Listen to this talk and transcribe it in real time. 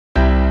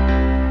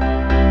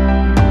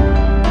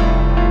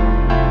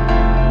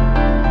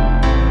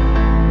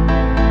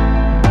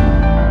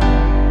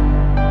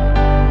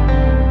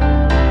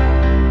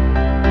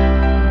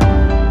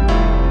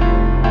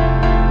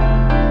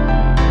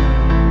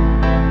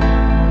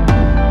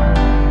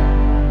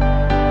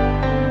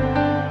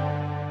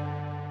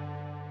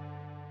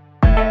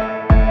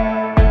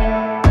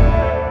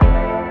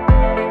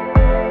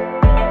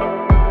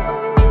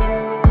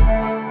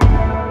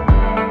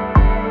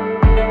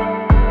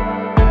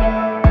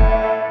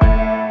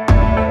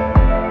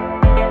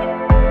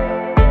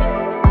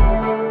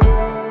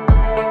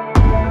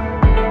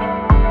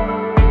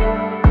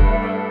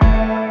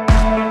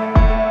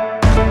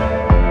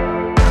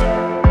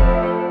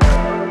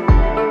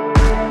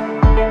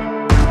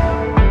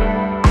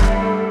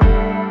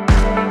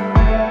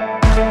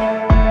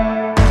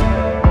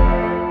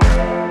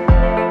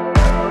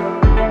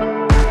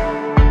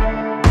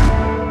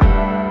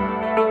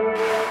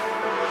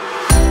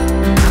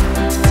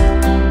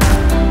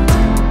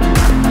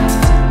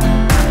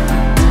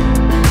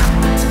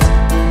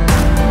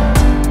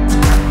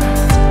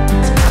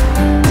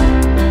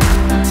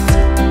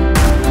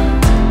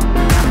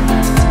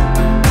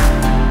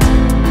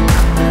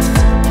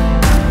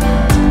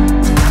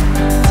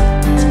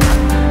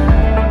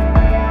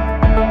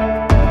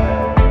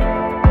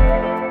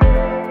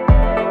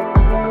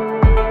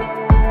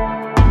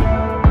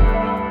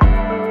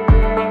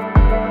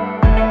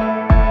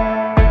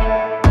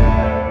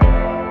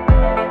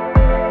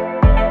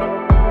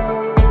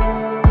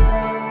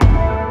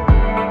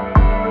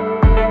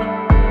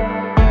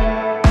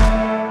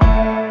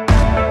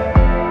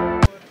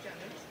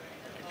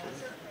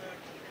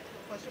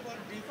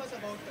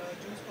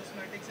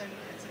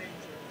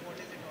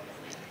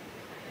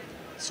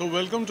So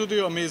welcome to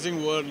the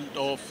amazing world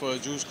of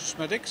Juice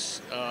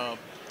Cosmetics.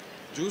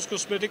 Juice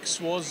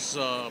Cosmetics was,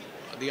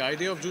 the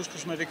idea of Juice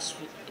Cosmetics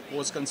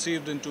was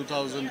conceived in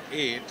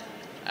 2008,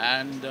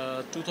 and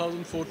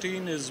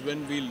 2014 is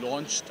when we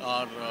launched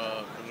our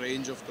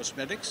range of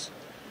cosmetics.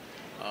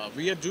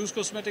 We at Juice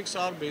Cosmetics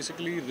are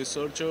basically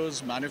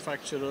researchers,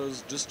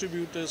 manufacturers,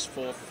 distributors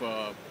for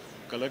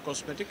color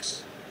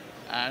cosmetics,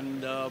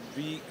 and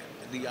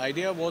the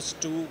idea was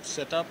to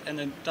set up an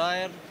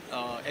entire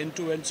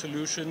end-to-end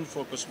solution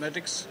for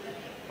cosmetics,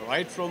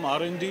 right from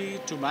R&D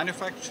to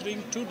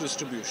manufacturing to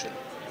distribution.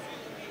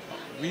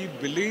 We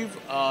believe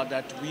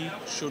that we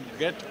should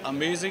get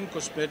amazing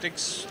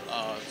cosmetics,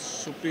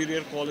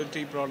 superior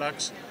quality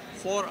products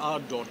for our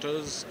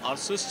daughters, our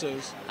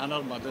sisters, and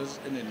our mothers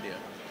in India.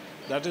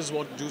 That is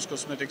what Juice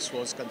Cosmetics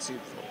was conceived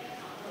for.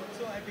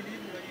 So I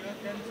believe you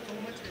have done so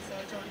much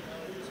research on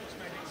loose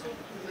cosmetics. So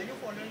are you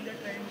following the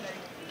trend like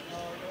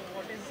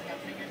what is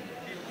happening in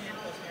beauty and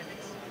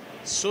cosmetics?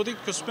 So the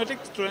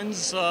cosmetic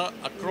trends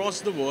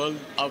across the world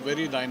are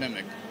very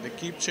dynamic. They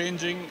keep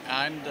changing,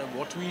 and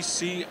what we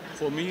see,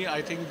 for me,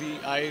 I think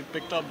I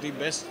picked up the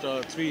best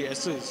three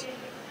S's,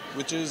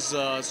 which is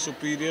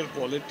superior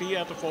quality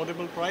at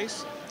affordable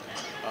price,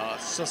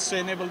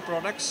 sustainable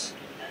products,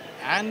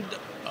 and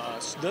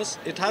thus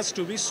it has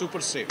to be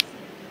super safe.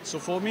 So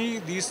for me,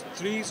 these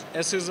three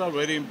S's are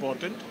very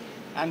important,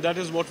 and that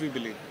is what we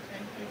believe.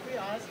 And if we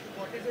ask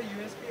what is the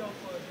USP of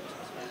loose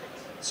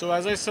cosmetics? So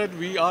as I said,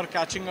 we are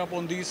catching up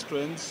on these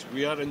trends.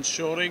 We are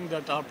ensuring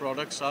that our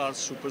products are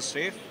super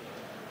safe.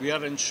 We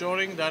are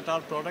ensuring that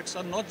our products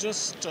are not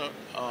just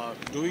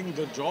doing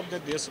the job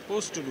that they are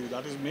supposed to do,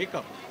 that is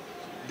makeup.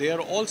 They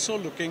are also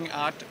looking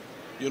at,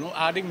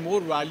 adding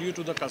more value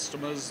to the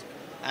customers,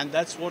 and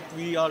that's what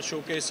we are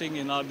showcasing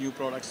in our new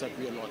products that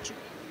we are launching.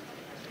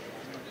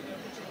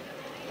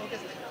 Okay,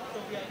 sir. So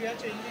we are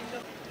changing the.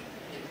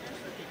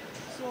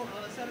 So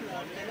sir,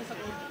 tell us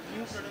about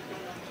new product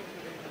you're launching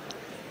today.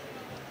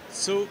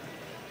 So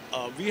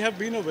we have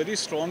been a very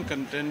strong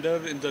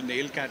contender in the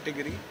nail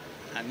category,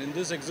 and in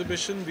this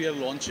exhibition we are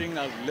launching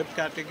our lip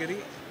category,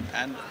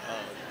 and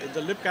in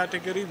the lip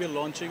category we are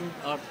launching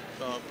our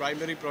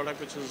primary product,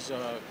 which is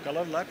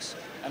Color Luxe,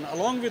 and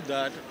along with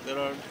that there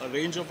are a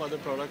range of other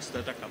products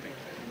that are coming.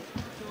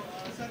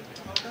 So sir,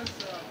 how does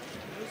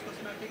loose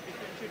cosmetic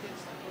differentiate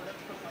its product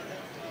from other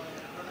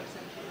products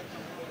and other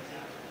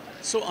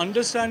companies? So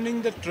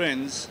understanding the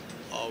trends,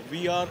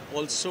 we are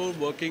also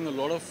working a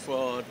lot of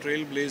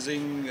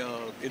trailblazing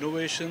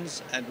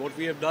innovations, and what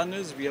we have done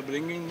is we are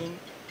bringing in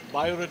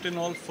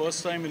bioretinol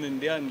first time in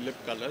India in lip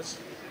colors.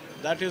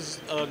 That is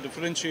a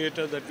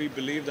differentiator that we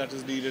believe that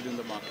is needed in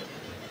the market.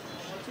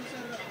 Also,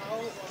 sir, how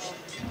loose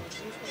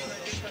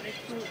cosmetic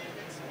connect to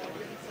its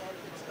audience or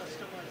its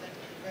customers and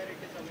where it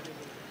is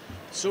available?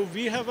 So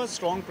we have a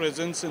strong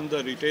presence in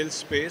the retail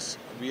space.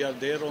 We are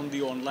there on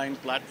the online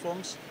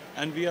platforms,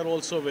 and we are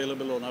also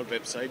available on our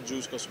website,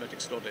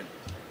 juicecosmetics.in. And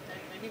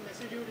any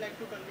message you would like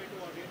to convey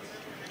to audience?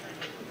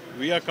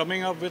 We are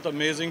coming up with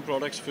amazing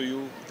products for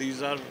you.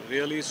 These are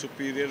really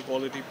superior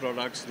quality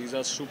products. These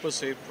are super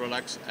safe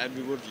products, and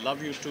we would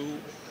love you to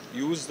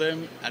use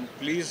them, and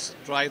please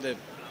try them.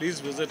 Please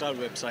visit our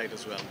website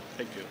as well.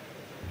 Thank you.